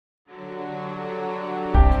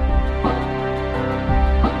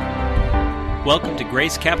Welcome to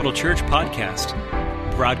Grace Capital Church Podcast,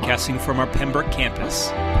 broadcasting from our Pembroke campus.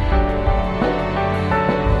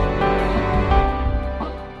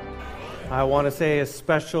 I want to say a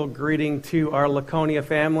special greeting to our Laconia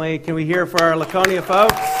family. Can we hear for our Laconia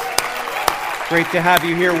folks? Great to have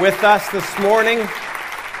you here with us this morning.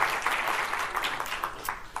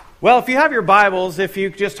 Well, if you have your Bibles, if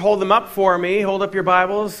you just hold them up for me, hold up your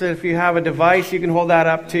Bibles. If you have a device, you can hold that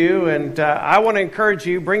up too. And I want to encourage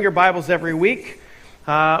you, bring your Bibles every week.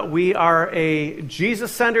 We are a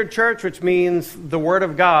Jesus-centered church, which means the Word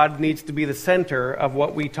of God needs to be the center of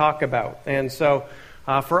what we talk about. And so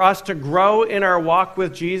for us to grow in our walk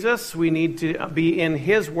with Jesus, we need to be in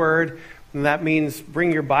His Word. And that means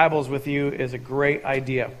bring your Bibles with you is a great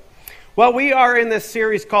idea. Well, we are in this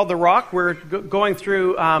series called The Rock. We're going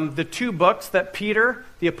through the two books that Peter,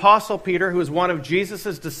 the Apostle Peter, who is one of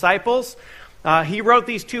Jesus' disciples, he wrote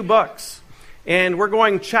these two books. And we're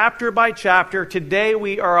going chapter by chapter. Today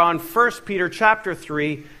we are on 1 Peter chapter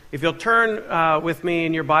 3. If you'll turn with me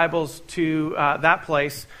in your Bibles to that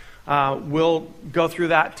place, we'll go through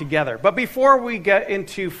that together. But before we get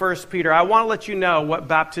into 1 Peter, I want to let you know what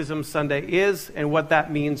Baptism Sunday is and what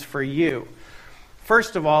that means for you.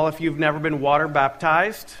 First of all, if you've never been water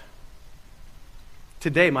baptized,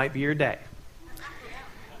 today might be your day.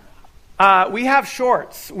 We have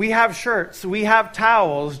shorts, we have shirts, we have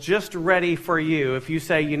towels just ready for you. If you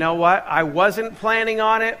say, you know what, I wasn't planning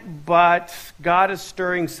on it, but God is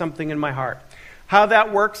stirring something in my heart. How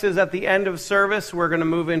that works is at the end of service, we're going to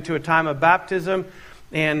move into a time of baptism,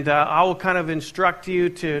 and I will kind of instruct you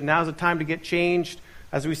to, now's the time to get changed.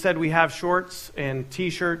 As we said, we have shorts and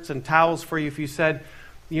t-shirts and towels for you. If you said,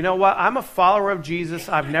 you know what, I'm a follower of Jesus,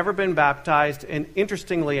 I've never been baptized, and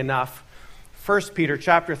interestingly enough, 1 Peter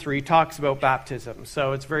chapter 3 talks about baptism,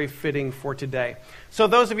 so it's very fitting for today. So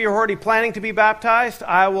those of you who are already planning to be baptized,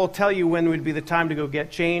 I will tell you when would be the time to go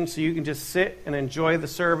get changed, so you can just sit and enjoy the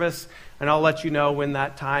service, and I'll let you know when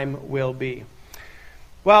that time will be.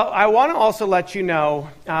 Well, I want to also let you know,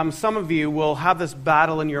 some of you will have this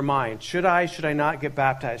battle in your mind. Should I not get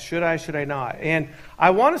baptized? Should I not? And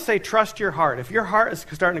I want to say, trust your heart. If your heart is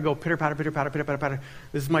starting to go pitter-patter, pitter-patter, pitter-patter, pitter,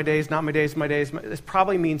 this is my day, it's not my day, it's my day, this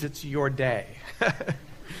probably means it's your day.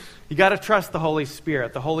 You got to trust the Holy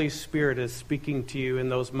Spirit. The Holy Spirit is speaking to you in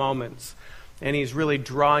those moments, and He's really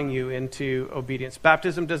drawing you into obedience.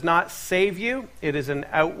 Baptism does not save you. It is an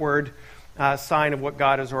outward sign of what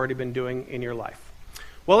God has already been doing in your life.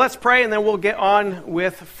 Well, let's pray, and then we'll get on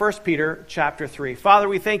with 1 Peter chapter 3. Father,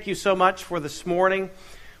 we thank you so much for this morning.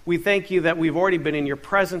 We thank you that we've already been in your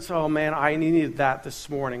presence. Oh, man, I needed that this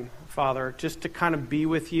morning, Father, just to kind of be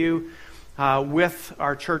with you, with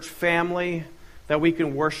our church family, that we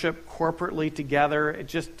can worship corporately together. It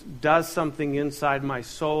just does something inside my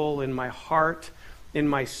soul, in my heart, in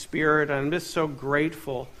my spirit. I'm just so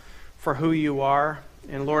grateful for who you are.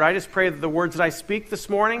 And Lord, I just pray that the words that I speak this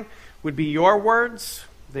morning would be your words.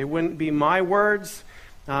 They wouldn't be my words,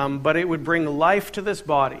 but it would bring life to this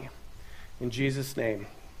body. In Jesus' name,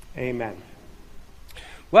 amen.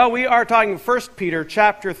 Well, we are talking 1 Peter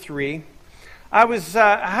chapter 3. I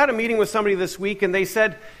had a meeting with somebody this week, and they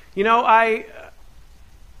said, you know, I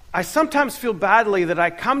sometimes feel badly that I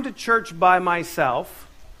come to church by myself,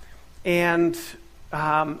 and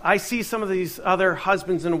I see some of these other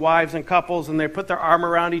husbands and wives and couples, and they put their arm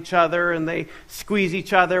around each other, and they squeeze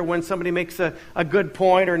each other when somebody makes a good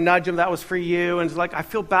point or nudge them, that was for you. And it's like, I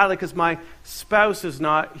feel badly because my spouse is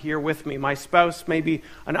not here with me. My spouse may be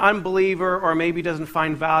an unbeliever or maybe doesn't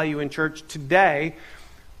find value in church. Today,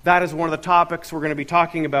 that is one of the topics we're going to be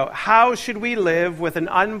talking about. How should we live with an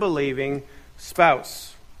unbelieving spouse?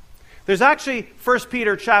 There's actually, 1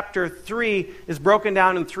 Peter chapter 3 is broken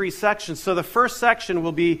down in 3 sections. So the first section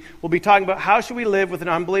we'll be talking about how should we live with an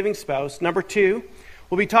unbelieving spouse. Number 2,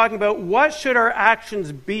 we'll be talking about what should our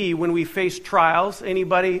actions be when we face trials.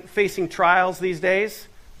 Anybody facing trials these days?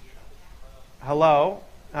 Hello.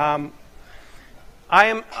 I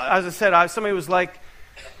am, as I said, somebody was like,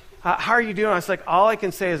 how are you doing? I was like, all I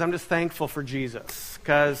can say is I'm just thankful for Jesus,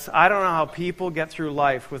 because I don't know how people get through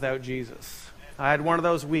life without Jesus. I had one of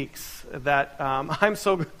those weeks that I'm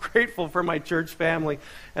so grateful for my church family,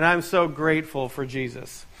 and I'm so grateful for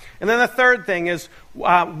Jesus. And then the third thing is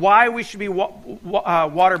why we should be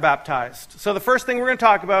water baptized. So the first thing we're going to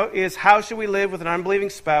talk about is how should we live with an unbelieving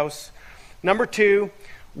spouse. Number 2,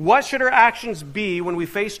 what should our actions be when we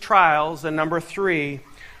face trials? And number 3,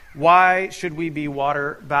 why should we be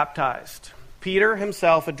water baptized? Peter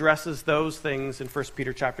himself addresses those things in 1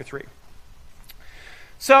 Peter chapter 3.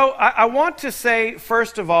 So I want to say,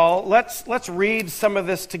 first of all, let's read some of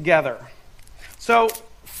this together. So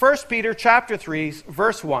 1 Peter chapter 3,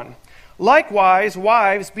 verse 1. Likewise,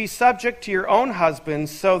 wives, be subject to your own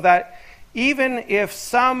husbands, so that even if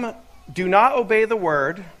some do not obey the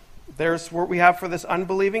word, there's what we have for this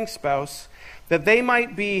unbelieving spouse, that they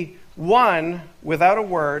might be won without a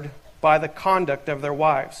word by the conduct of their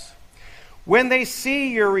wives. When they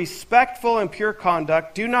see your respectful and pure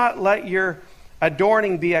conduct, do not let your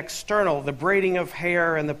adorning be external, the braiding of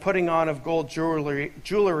hair and the putting on of gold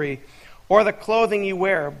jewelry, or the clothing you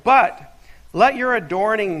wear, but let your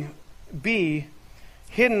adorning be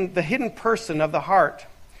the hidden person of the heart,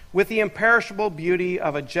 with the imperishable beauty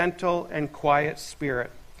of a gentle and quiet spirit,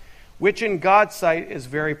 which in God's sight is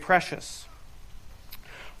very precious.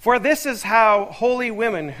 For this is how holy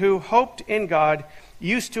women who hoped in God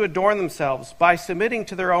used to adorn themselves, by submitting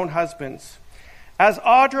to their own husbands. As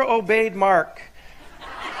Audra obeyed Mark.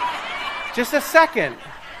 Just a second.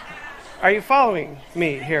 Are you following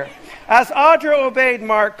me here? As Audra obeyed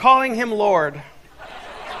Mark, calling him Lord.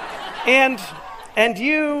 And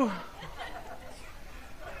you...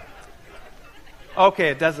 Okay,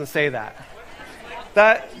 it doesn't say that.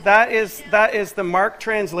 That is the Mark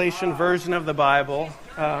translation version of the Bible.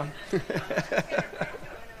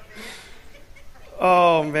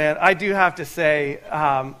 Oh man, I do have to say,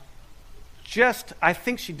 I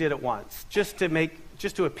think she did it once, just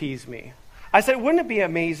to appease me. I said, wouldn't it be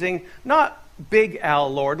amazing? Not big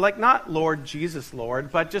L Lord, like not Lord Jesus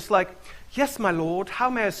Lord, but just like, yes, my Lord, how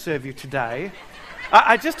may I serve you today?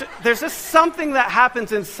 There's just something that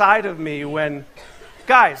happens inside of me when,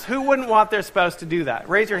 guys, who wouldn't want their spouse to do that?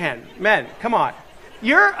 Raise your hand. Men, come on.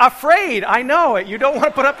 You're afraid. I know it. You don't want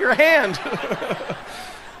to put up your hand.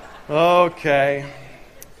 Okay.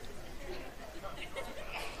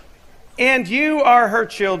 And you are her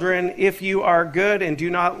children if you are good and do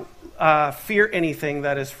not fear anything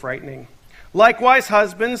that is frightening. Likewise,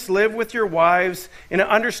 husbands, live with your wives in an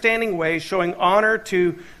understanding way, showing honor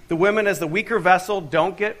to the women as the weaker vessel.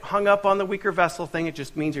 Don't get hung up on the weaker vessel thing. It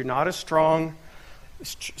just means you're not as strong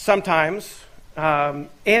sometimes.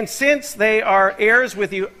 And since they are heirs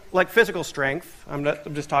with you, like physical strength, I'm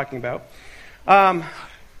just talking about,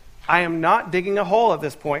 I am not digging a hole at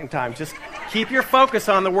this point in time. Just keep your focus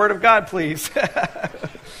on the Word of God, please.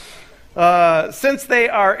 Since they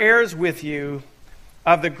are heirs with you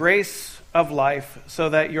of the grace of life, so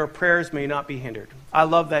that your prayers may not be hindered. I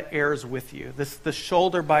love that heirs with you. This the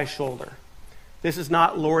shoulder by shoulder. This is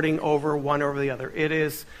not lording over one over the other. It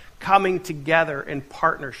is coming together in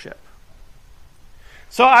partnership.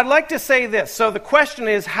 So I'd like to say this. So the question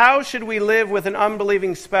is, how should we live with an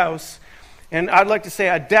unbelieving spouse? And I'd like to say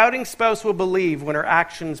a doubting spouse will believe when her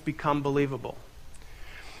actions become believable.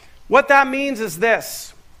 What that means is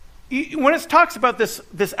this. When it talks about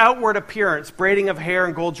this outward appearance, braiding of hair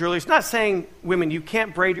and gold jewelry, it's not saying, women, you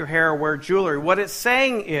can't braid your hair or wear jewelry. What it's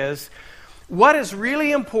saying is, what is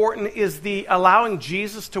really important is the allowing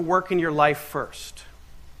Jesus to work in your life first.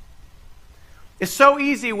 It's so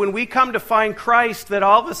easy when we come to find Christ that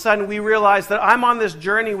all of a sudden we realize that I'm on this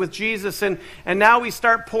journey with Jesus, and now we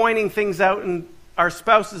start pointing things out in our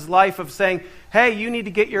spouse's life of saying, hey, you need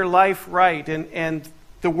to get your life right. And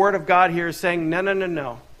the Word of God here is saying,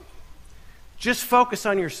 no. Just focus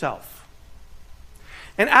on yourself.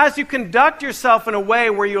 And as you conduct yourself in a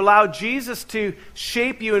way where you allow Jesus to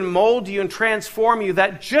shape you and mold you and transform you,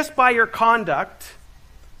 that just by your conduct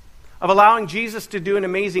of allowing Jesus to do an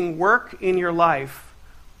amazing work in your life,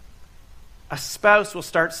 a spouse will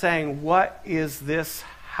start saying, what is this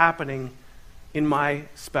happening in my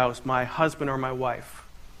spouse, my husband or my wife?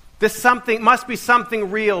 This must be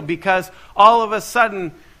something real, because all of a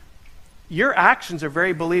sudden, your actions are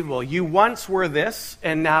very believable. You once were this,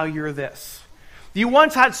 and now you're this. You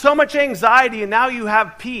once had so much anxiety, and now you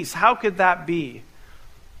have peace. How could that be?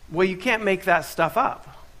 Well, you can't make that stuff up.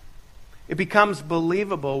 It becomes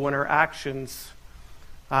believable when our actions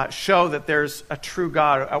show that there's a true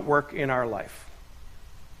God at work in our life.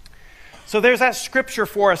 So there's that scripture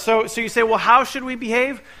for us. So you say, well, how should we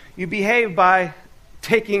behave? You behave by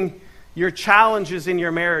taking your challenges in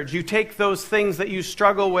your marriage. You take those things that you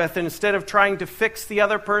struggle with, and instead of trying to fix the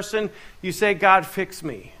other person, you say, God, fix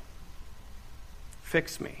me.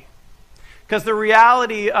 Fix me. Because the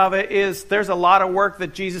reality of it is there's a lot of work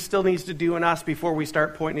that Jesus still needs to do in us before we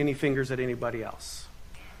start pointing any fingers at anybody else.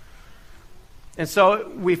 And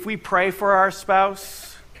so if we pray for our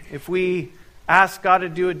spouse, if we ask God to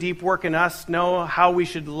do a deep work in us, know how we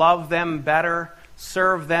should love them better,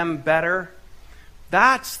 serve them better,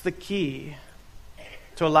 that's the key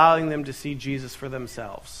to allowing them to see Jesus for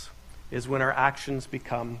themselves, is when our actions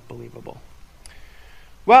become believable.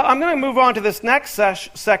 Well, I'm going to move on to this next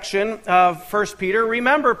section of 1 Peter.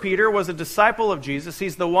 Remember, Peter was a disciple of Jesus.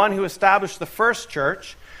 He's the one who established the first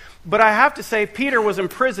church. But I have to say, Peter was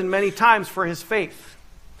imprisoned many times for his faith.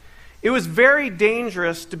 It was very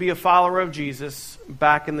dangerous to be a follower of Jesus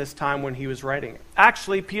back in this time when he was writing it.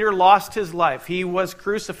 Actually, Peter lost his life. He was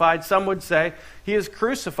crucified. Some would say he is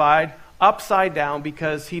crucified upside down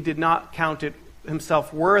because he did not count it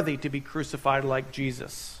himself worthy to be crucified like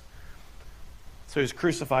Jesus. So he was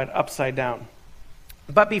crucified upside down.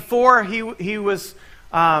 But before he was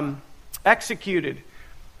executed,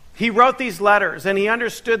 he wrote these letters, and he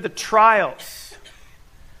understood the trials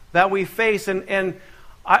that we face. And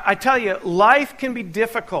I tell you, life can be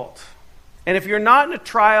difficult. And if you're not in a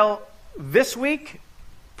trial this week,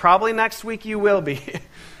 probably next week you will be.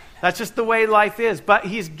 That's just the way life is. But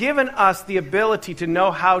he's given us the ability to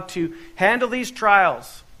know how to handle these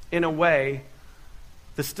trials in a way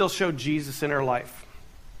that still show Jesus in our life.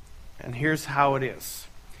 And here's how it is.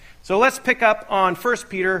 So let's pick up on 1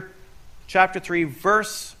 Peter chapter 3,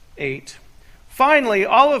 verse 8. Finally,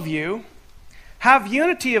 all of you have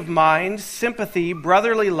unity of mind, sympathy,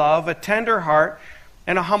 brotherly love, a tender heart,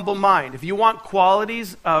 and a humble mind. If you want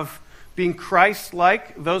qualities of being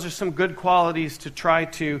Christ-like, those are some good qualities to try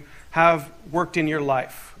to have worked in your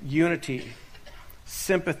life. Unity,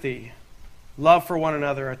 sympathy, love for one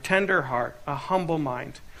another, a tender heart, a humble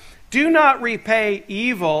mind. Do not repay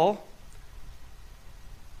evil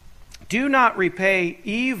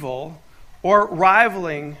or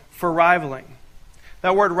rivaling for rivaling.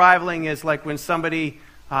 That word rivaling is like when somebody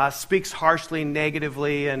speaks harshly,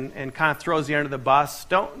 negatively, and kind of throws you under the bus.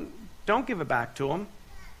 Don't give it back to them.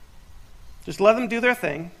 Just let them do their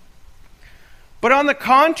thing. But on the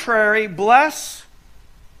contrary, bless.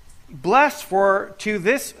 For to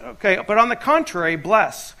this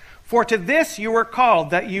you were called,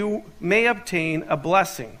 that you may obtain a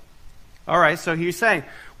blessing. All right, so he's saying,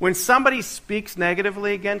 when somebody speaks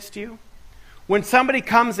negatively against you, when somebody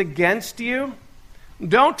comes against you,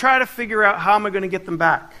 don't try to figure out how am I going to get them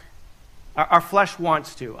back. Our flesh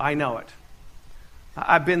wants to. I know it.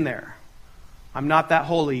 I've been there. I'm not that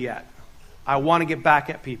holy yet. I want to get back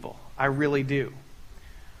at people. I really do.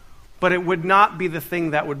 But it would not be the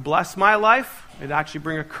thing that would bless my life. It'd actually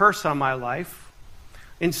bring a curse on my life.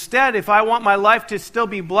 Instead, if I want my life to still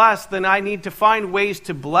be blessed, then I need to find ways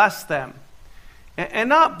to bless them. And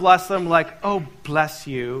not bless them like, oh, bless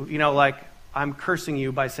you. Like I'm cursing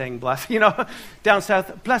you by saying bless. Down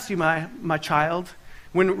south, bless you, my child.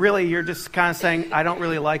 When really you're just kind of saying, I don't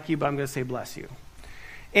really like you, but I'm going to say bless you.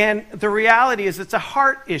 And the reality is it's a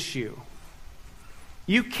heart issue.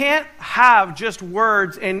 You can't have just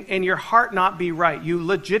words and your heart not be right. You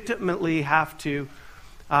legitimately have to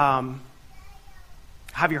have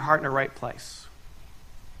your heart in the right place.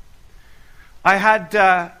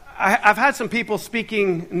 I've had some people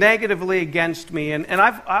speaking negatively against me, and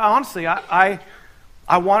I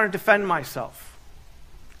want to defend myself.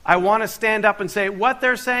 I want to stand up and say what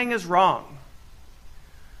they're saying is wrong.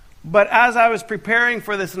 But as I was preparing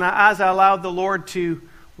for this, and as I allowed the Lord to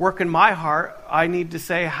work in my heart, I need to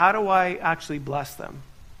say, how do I actually bless them?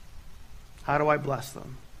 How do I bless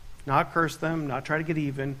them? Not curse them, not try to get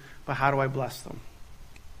even, but how do I bless them?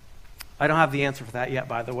 I don't have the answer for that yet,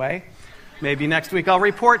 by the way. Maybe next week I'll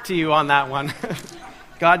report to you on that one.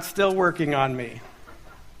 God's still working on me.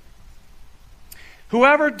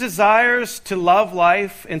 Whoever desires to love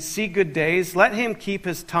life and see good days, let him keep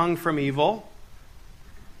his tongue from evil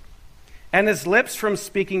and his lips from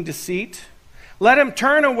speaking deceit. Let him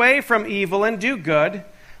turn away from evil and do good.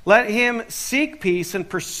 Let him seek peace and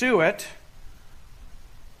pursue it.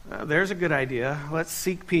 There's a good idea. Let's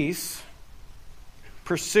seek peace.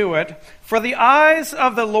 Pursue it. For the eyes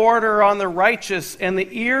of the Lord are on the righteous, and the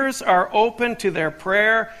ears are open to their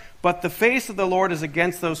prayer, but the face of the Lord is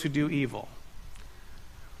against those who do evil.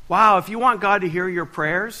 Wow, if you want God to hear your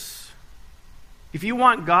prayers, if you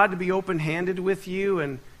want God to be open-handed with you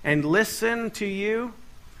and listen to you,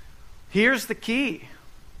 here's the key.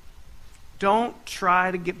 Don't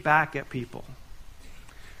try to get back at people.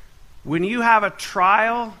 When you have a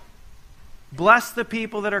trial, bless the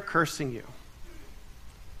people that are cursing you.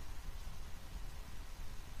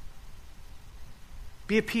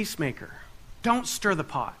 Be a peacemaker. Don't stir the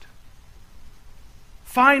pot.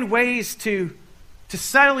 Find ways to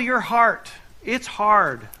settle your heart. It's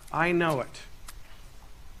hard. I know it.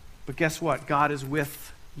 But guess what? God is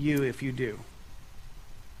with you if you do.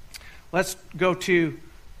 Let's go to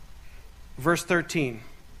verse 13.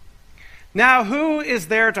 Now, who is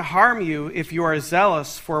there to harm you if you are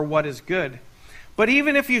zealous for what is good? But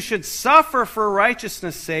even if you should suffer for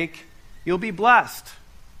righteousness' sake, you'll be blessed.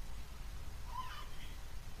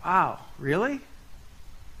 Wow, really?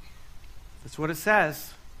 That's what it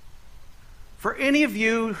says. For any of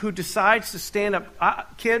you who decides to stand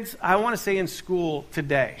up, kids, I want to say in school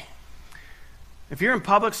today, if you're in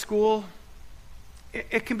public school,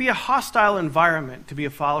 it can be a hostile environment to be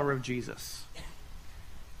a follower of Jesus.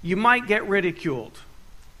 You might get ridiculed.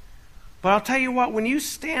 But I'll tell you what, when you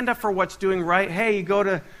stand up for what's doing right, hey, you go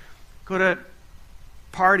to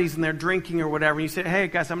parties and they're drinking or whatever, and you say, hey,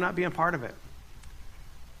 guys, I'm not being a part of it.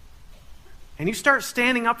 And you start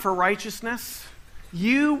standing up for righteousness,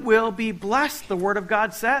 you will be blessed, the Word of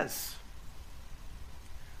God says.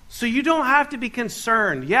 So you don't have to be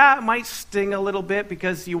concerned. Yeah, it might sting a little bit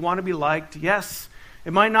because you want to be liked. Yes,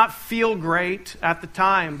 it might not feel great at the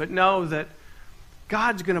time, but know that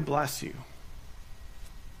God's going to bless you.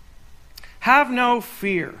 Have no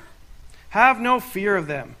fear. Have no fear of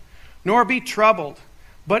them, nor be troubled.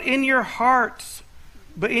 But in your hearts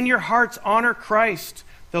honor Christ,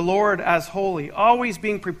 the Lord, as holy, always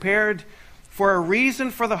being prepared for a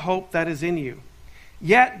reason for the hope that is in you.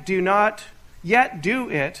 Yet do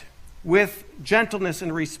it with gentleness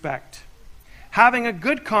and respect, having a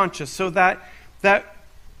good conscience, so that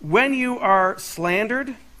when you are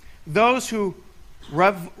slandered, those who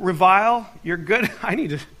revile your good... I need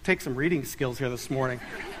to take some reading skills here this morning.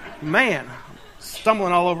 Man,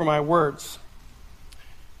 stumbling all over my words.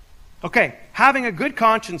 Okay, having a good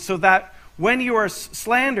conscience, so that when you are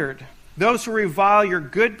slandered, those who revile your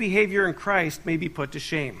good behavior in Christ may be put to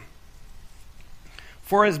shame.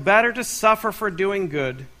 For it is better to suffer for doing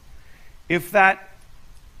good, if that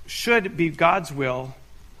should be God's will,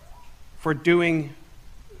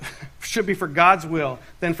 should be for God's will,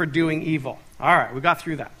 than for doing evil. All right, we got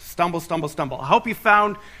through that. Stumble, stumble, stumble. I hope you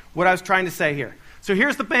found what I was trying to say here. So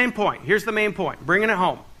here's the main point. Bringing it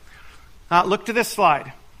home. Look to this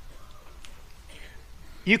slide.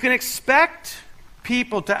 You can expect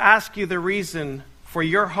people to ask you the reason for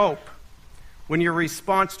your hope when you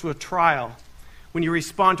respond to a trial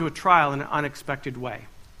in an unexpected way.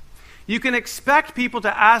 You can expect people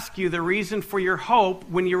to ask you the reason for your hope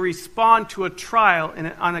when you respond to a trial in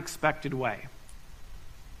an unexpected way.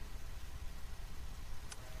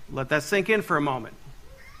 Let that sink in for a moment.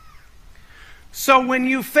 So when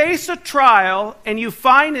you face a trial and you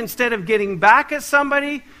find, instead of getting back at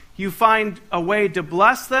somebody, you find a way to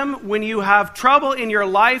bless them. When you have trouble in your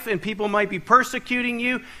life and people might be persecuting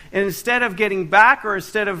you, and instead of getting back or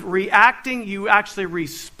instead of reacting, you actually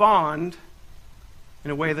respond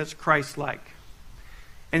in a way that's Christ-like.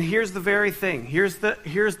 And here's the very thing. Here's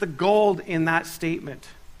the gold in that statement.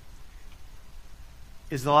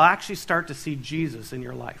 Is they'll actually start to see Jesus in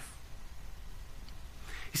your life.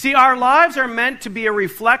 You see, our lives are meant to be a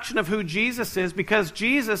reflection of who Jesus is, because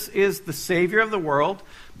Jesus is the Savior of the world.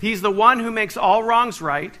 He's the one who makes all wrongs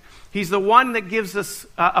right. He's the one that gives us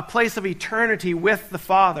a place of eternity with the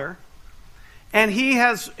Father. And he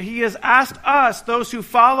has asked us, those who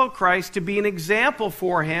follow Christ, to be an example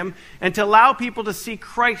for him and to allow people to see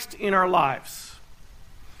Christ in our lives.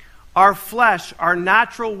 Our flesh, our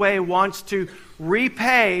natural way, wants to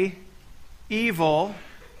repay evil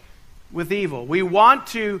with evil. We want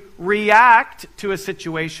to react to a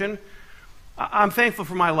situation. I'm thankful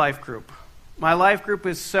for my life group. My life group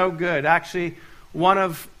is so good. Actually, one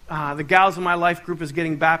of the gals in my life group is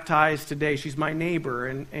getting baptized today. She's my neighbor,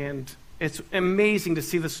 and it's amazing to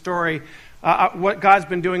see the story, what God's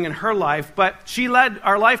been doing in her life. But she led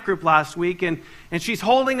our life group last week, and she's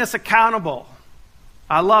holding us accountable.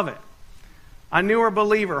 I love it. A newer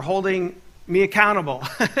believer holding me accountable.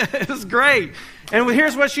 It was great. And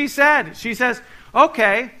here's what she said. She says,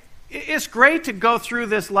 okay, it's great to go through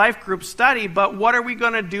this life group study, but what are we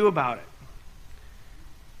going to do about it?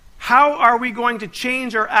 How are we going to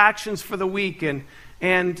change our actions for the week?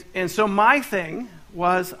 And so my thing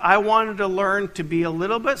was, I wanted to learn to be a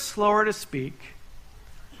little bit slower to speak.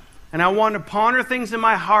 And I wanted to ponder things in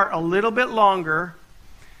my heart a little bit longer.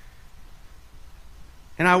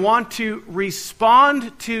 And I want to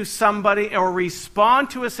respond to somebody or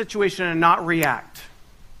respond to a situation and not react.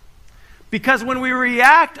 Because when we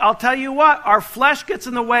react, I'll tell you what, our flesh gets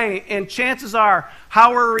in the way, and chances are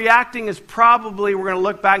how we're reacting is probably, we're going to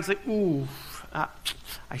look back and say, ooh,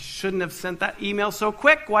 I shouldn't have sent that email so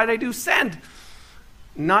quick. Why did I do send?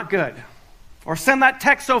 Not good. Or send that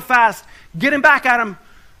text so fast, getting back at him.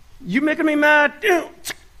 You making me mad?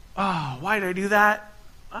 Oh, why did I do that?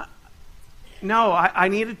 No, I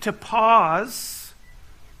needed to pause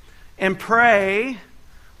and pray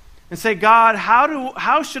and say, God,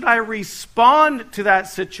 how should I respond to that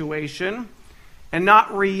situation and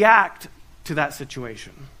not react to that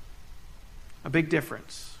situation? A big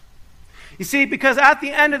difference. You see, because at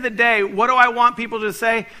the end of the day, what do I want people to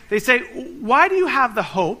say? They say, why do you have the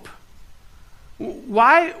hope?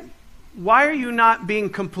 Why why are you not being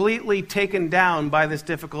completely taken down by this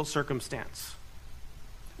difficult circumstance?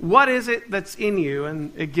 What is it that's in you?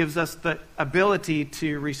 And it gives us the ability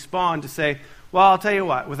to respond, to say, well, I'll tell you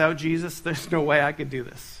what, without Jesus, there's no way I could do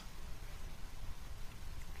this.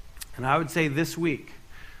 And I would say this week,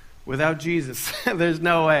 without Jesus, there's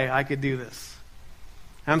no way I could do this.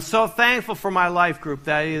 I'm so thankful for my life group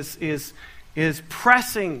that is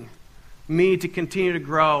pressing me to continue to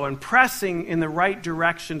grow and pressing in the right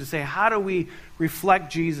direction to say, how do we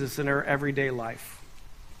reflect Jesus in our everyday life?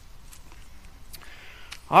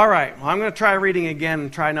 All right, well, I'm going to try reading again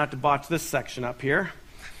and try not to botch this section up here.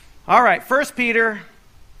 All right, 1 Peter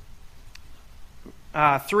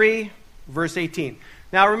 3, verse 18.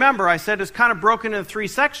 Now remember, I said it's kind of broken into 3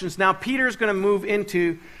 sections. Now Peter's going to move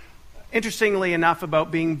into, interestingly enough,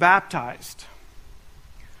 about being baptized.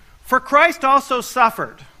 For Christ also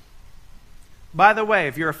suffered. By the way,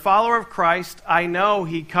 if you're a follower of Christ, I know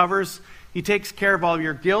He takes care of all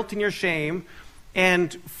your guilt and your shame.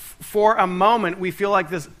 And for a moment, we feel like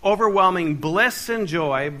this overwhelming bliss and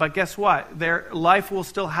joy. But guess what? Life will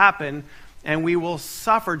still happen, and we will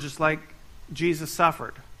suffer just like Jesus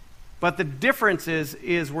suffered. But the difference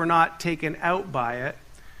is we're not taken out by it.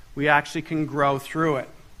 We actually can grow through it.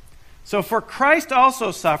 So for Christ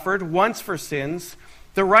also suffered once for sins,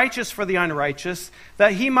 the righteous for the unrighteous,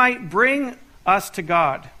 that He might bring us to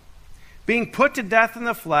God, being put to death in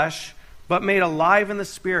the flesh, but made alive in the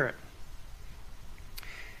Spirit,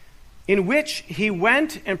 in which He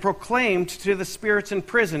went and proclaimed to the spirits in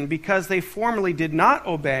prison, because they formerly did not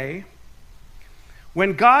obey,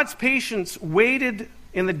 when God's patience waited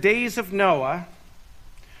in the days of Noah,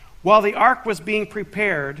 while the ark was being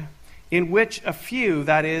prepared, in which a few,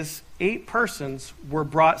 that is, 8 persons, were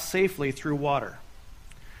brought safely through water.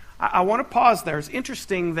 I want to pause there. It's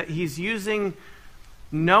interesting that he's using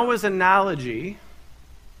Noah's analogy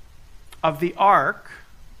of the ark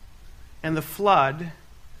and the flood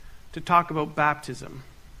to talk about baptism.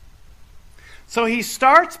 So he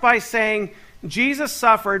starts by saying Jesus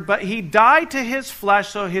suffered, but He died to His flesh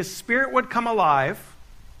so His spirit would come alive.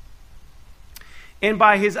 And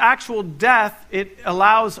by His actual death, it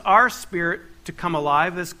allows our spirit to come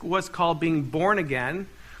alive. This is what's called being born again.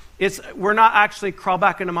 We're not actually crawl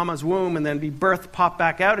back into mama's womb and then be birthed, pop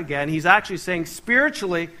back out again. He's actually saying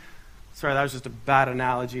spiritually, sorry, that was just a bad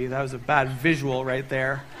analogy. That was a bad visual right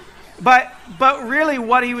there. But really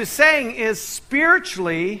what he was saying is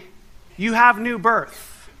spiritually, you have new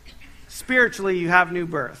birth. Spiritually, you have new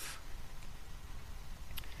birth.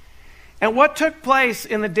 And what took place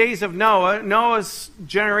in the days of Noah's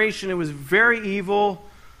generation, it was very evil.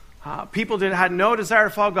 People had no desire to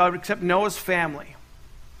follow God except Noah's family.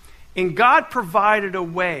 And God provided a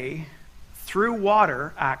way through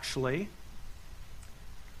water, actually,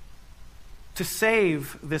 to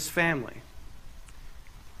save this family.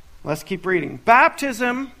 Let's keep reading.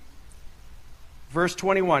 Baptism, verse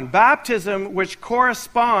 21. Baptism, which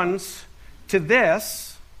corresponds to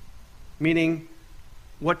this, meaning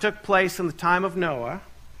what took place in the time of Noah,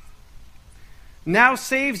 now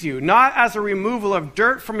saves you, not as a removal of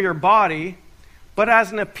dirt from your body, but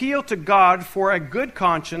as an appeal to God for a good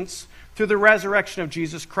conscience through the resurrection of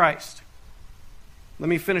Jesus Christ. Let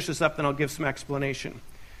me finish this up, then I'll give some explanation.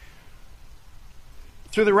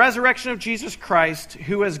 Through the resurrection of Jesus Christ,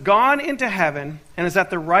 who has gone into heaven and is at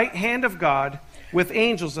the right hand of God, with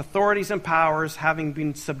angels, authorities, and powers having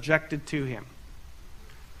been subjected to Him.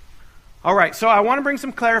 All right, so I want to bring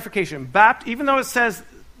some clarification. Even though it says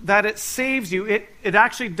that it saves you, it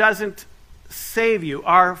actually doesn't save you.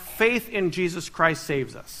 Our faith in Jesus Christ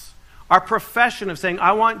saves us. Our profession of saying,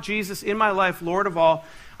 I want Jesus in my life, Lord of all.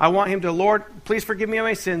 I want Him to, Lord, please forgive me of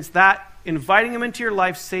my sins. That inviting Him into your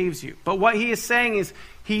life saves you. But what he is saying is,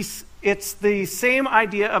 it's the same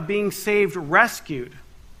idea of being saved, rescued,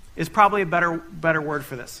 is probably a better word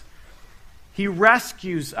for this. He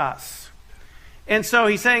rescues us. And so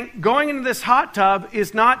he's saying, going into this hot tub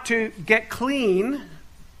is not to get clean.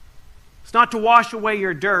 It's not to wash away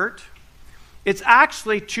your dirt. It's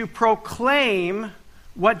actually to proclaim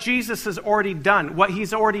what Jesus has already done, what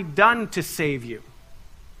He's already done to save you.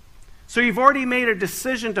 So you've already made a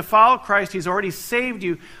decision to follow Christ. He's already saved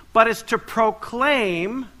you. But it's to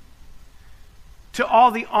proclaim to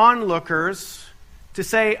all the onlookers, to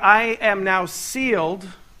say, I am now sealed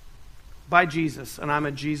by Jesus, and I'm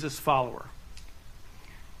a Jesus follower.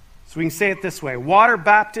 So we can say it this way. Water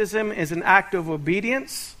baptism is an act of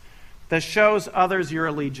obedience that shows others your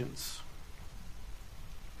allegiance.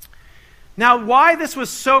 Now, why this was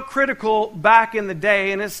so critical back in the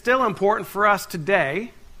day, and it's still important for us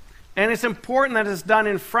today, and it's important that it's done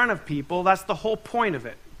in front of people, that's the whole point of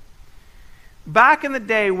it. back in the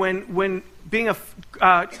day when being a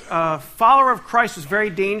follower of Christ was very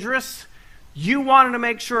dangerous, you wanted to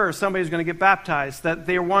make sure somebody was going to get baptized, that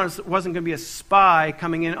there wasn't going to be a spy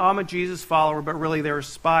coming in, oh, I'm a Jesus follower, but really they were a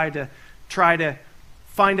spy to try to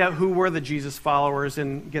find out who were the Jesus followers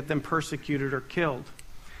and get them persecuted or killed.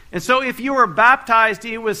 And so if you were baptized,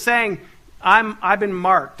 it was saying, I've been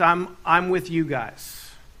marked. I'm with you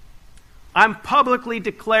guys. I'm publicly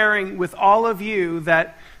declaring with all of you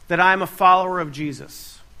that I'm a follower of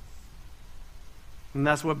Jesus. And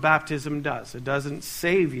that's what baptism does. It doesn't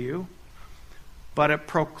save you, but it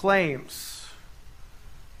proclaims.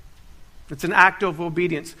 It's an act of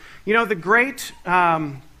obedience. You know, the Great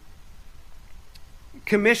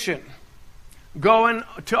Commission, going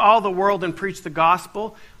to all the world and preach the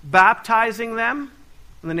gospel, baptizing them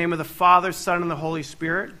in the name of the Father, Son, and the Holy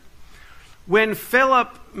Spirit. When Philip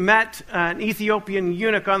met an Ethiopian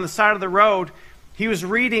eunuch on the side of the road, he was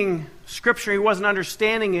reading Scripture, he wasn't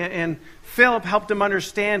understanding it, and Philip helped him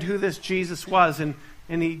understand who this Jesus was, and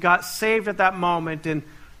he got saved at that moment. And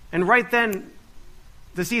right then,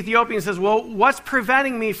 this Ethiopian says, well, what's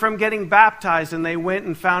preventing me from getting baptized? And they went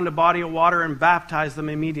and found a body of water and baptized them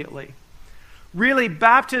immediately. Really,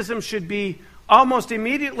 baptism should be almost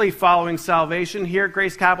immediately following salvation. Here at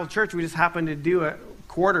Grace Capital Church, we just happen to do it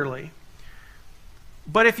quarterly.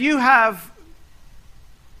 But if you've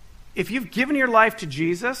given your life to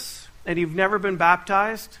Jesus and you've never been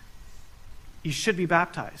baptized, you should be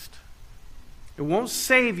baptized. It won't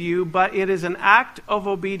save you, but it is an act of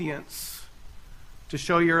obedience to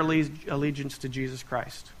show your allegiance to Jesus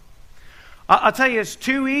Christ. I'll tell you, it's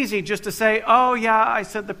too easy just to say, oh yeah, I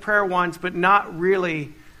said the prayer once, but not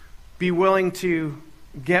really be willing to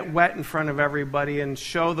get wet in front of everybody and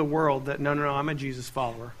show the world that, no, I'm a Jesus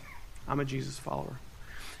follower. I'm a Jesus follower.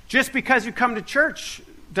 Just because you come to church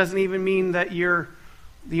doesn't even mean that you're,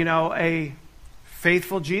 a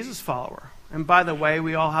faithful Jesus follower. And by the way,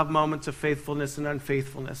 we all have moments of faithfulness and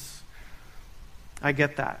unfaithfulness. I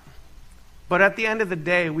get that. But at the end of the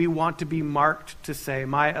day, we want to be marked to say,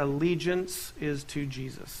 my allegiance is to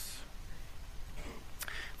Jesus.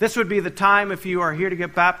 This would be the time, if you are here to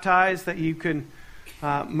get baptized, that you can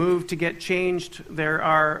move to get changed. There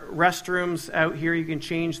are restrooms out here you can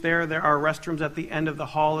change there. There are restrooms at the end of the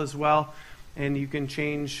hall as well, and you can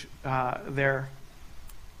change there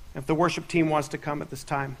if the worship team wants to come at this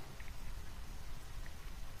time.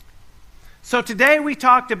 So today we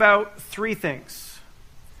talked about three things.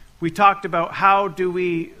 We talked about how do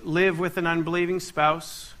we live with an unbelieving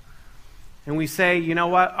spouse. And we say, you know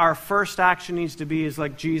what? Our first action needs to be is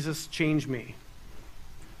like, Jesus, change me.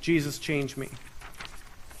 Jesus, change me.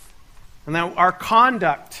 And then our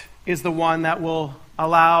conduct is the one that will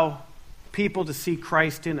allow people to see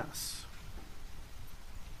Christ in us.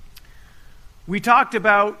 We talked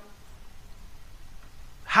about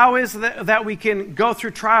how is that we can go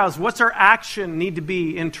through trials. What's our action need to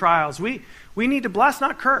be in trials? We need to bless,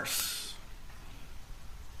 not curse.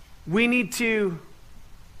 We need to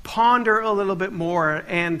ponder a little bit more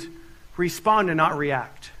and respond and not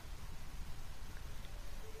react.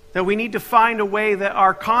 That we need to find a way that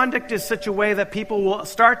our conduct is such a way that people will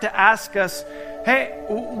start to ask us, hey,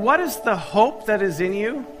 what is the hope that is in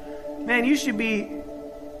you? Man, you should be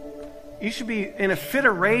in a fit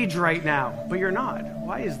of rage right now, but you're not.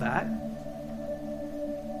 Why is that?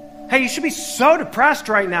 Hey, you should be so depressed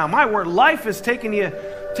right now. My word, life is taking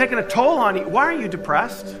a toll on you. Why aren't you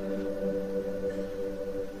depressed?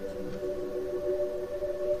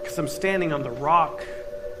 Because I'm standing on the rock.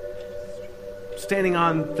 I'm standing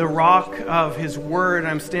on the rock of His Word.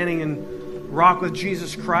 I'm standing in rock with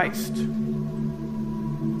Jesus Christ.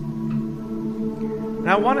 And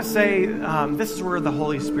I want to say, this is where the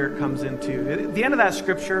Holy Spirit comes into. At the end of that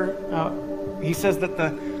scripture, he says that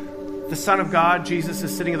the Son of God, Jesus,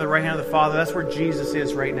 is sitting at the right hand of the Father. That's where Jesus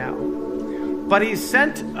is right now. But He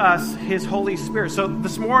sent us His Holy Spirit. So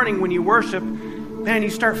this morning when you worship, man, you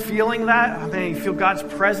start feeling that. Oh, man, you feel God's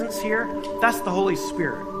presence here. That's the Holy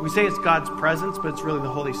Spirit. We say it's God's presence, but it's really the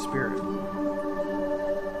Holy Spirit.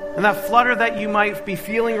 And that flutter that you might be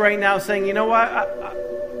feeling right now, saying, you know what?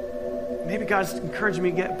 Maybe God's encouraging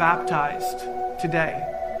me to get baptized today.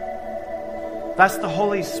 That's the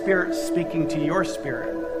Holy Spirit speaking to your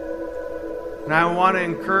spirit. And I want to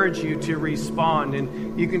encourage you to respond.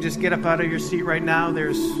 And you can just get up out of your seat right now.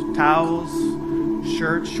 There's towels,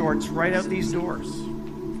 shirts, shorts right out these doors.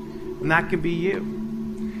 And that could be you.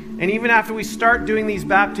 And even after we start doing these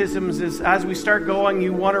baptisms, as we start going,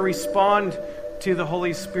 you want to respond to the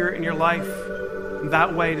Holy Spirit in your life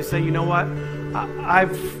that way, to say, you know what?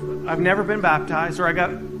 I've never been baptized, or I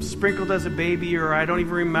got sprinkled as a baby, or I don't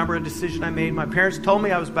even remember a decision I made. My parents told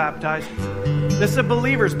me I was baptized. This is a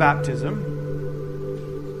believer's baptism,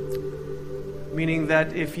 meaning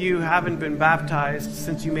that if you haven't been baptized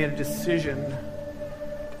since you made a decision,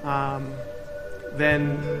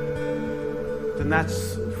 then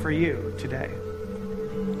that's for you today.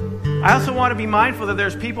 I also want to be mindful that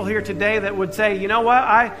there's people here today that would say, you know what,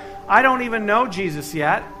 I don't even know Jesus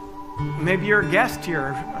yet. Maybe you're a guest here,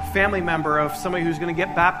 a family member of somebody who's going to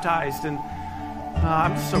get baptized, and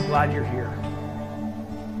I'm just so glad you're here.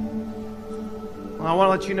 Well, I want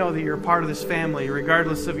to let you know that you're a part of this family,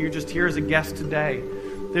 regardless of you're just here as a guest today.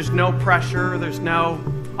 There's no pressure, there's no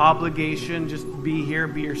obligation, just be here,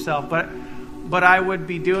 be yourself. But I would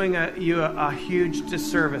be doing you a huge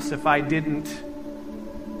disservice if I didn't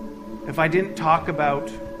talk about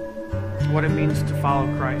what it means to follow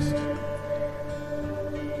Christ.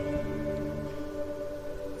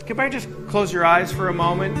 Can I just close your eyes for a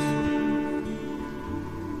moment?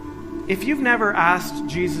 If you've never asked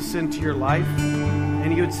Jesus into your life,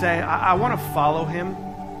 and you would say, I want to follow him,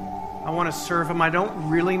 I want to serve him, I don't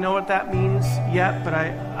really know what that means yet, but I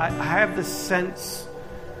have this sense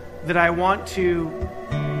that I want to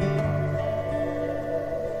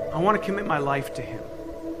commit my life to him.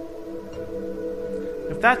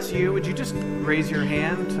 If that's you, would you just raise your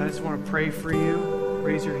hand? I just want to pray for you.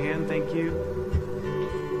 Raise your hand, thank you.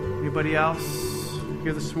 Anybody else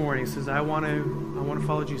here this morning says, I want to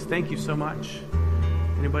follow Jesus? Thank you so much.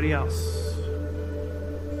 Anybody else?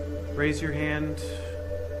 Raise your hand.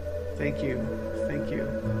 Thank you. Thank you.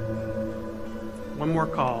 One more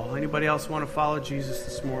call. Anybody else want to follow Jesus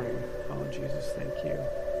this morning? Follow Jesus. Thank you.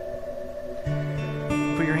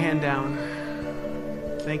 Put your hand down.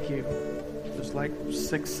 Thank you. There's like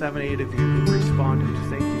 6, 7, 8 of you who responded.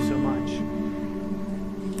 Thank you so much.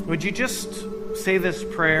 Would you just say this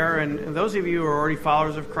prayer? And those of you who are already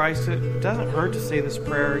followers of Christ, it doesn't hurt to say this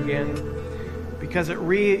prayer again, because it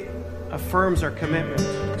reaffirms our commitment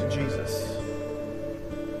to Jesus.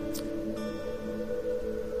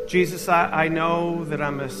 Jesus, I know that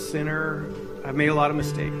I'm a sinner. I've made a lot of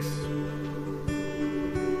mistakes.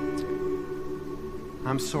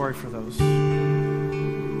 I'm sorry for those.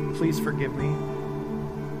 Please forgive me.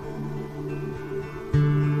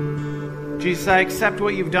 Jesus, I accept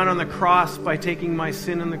what you've done on the cross by taking my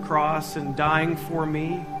sin on the cross and dying for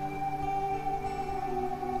me.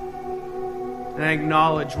 And I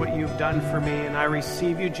acknowledge what you've done for me, and I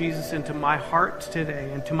receive you, Jesus, into my heart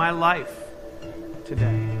today, into my life today.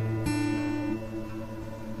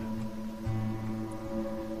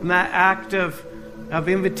 And that act of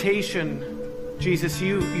invitation, Jesus,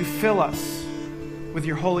 you fill us with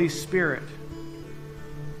your Holy Spirit.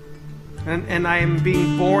 And I am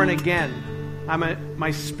being born again.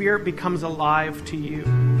 My spirit becomes alive to you.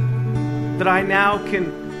 That I now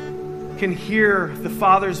can hear the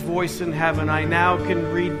Father's voice in heaven. I now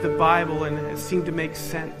can read the Bible and it seemed to make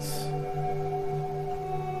sense.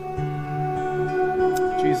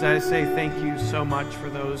 Jesus, I say thank you so much for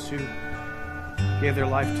those who gave their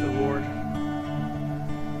life to the Lord.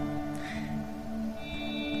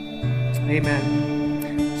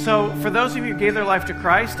 Amen. So for those of you who gave their life to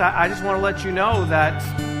Christ, I just want to let you know that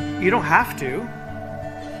you don't have to,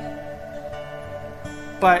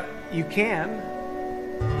 but you can.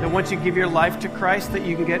 That once you give your life to Christ, that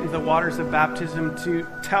you can get into the waters of baptism to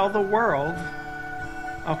tell the world,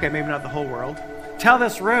 okay, maybe not the whole world, tell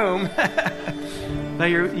this room that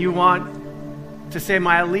you want to say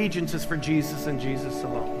my allegiance is for Jesus and Jesus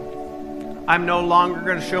alone. I'm no longer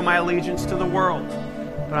going to show my allegiance to the world,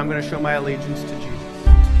 but I'm going to show my allegiance to Jesus.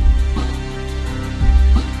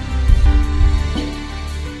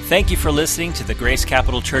 Thank you for listening to the Grace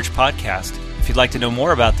Capital Church podcast. If you'd like to know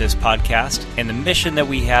more about this podcast and the mission that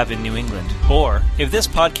we have in New England, or if this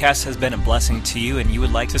podcast has been a blessing to you and you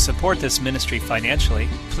would like to support this ministry financially,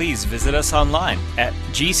 please visit us online at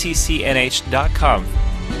gccnh.com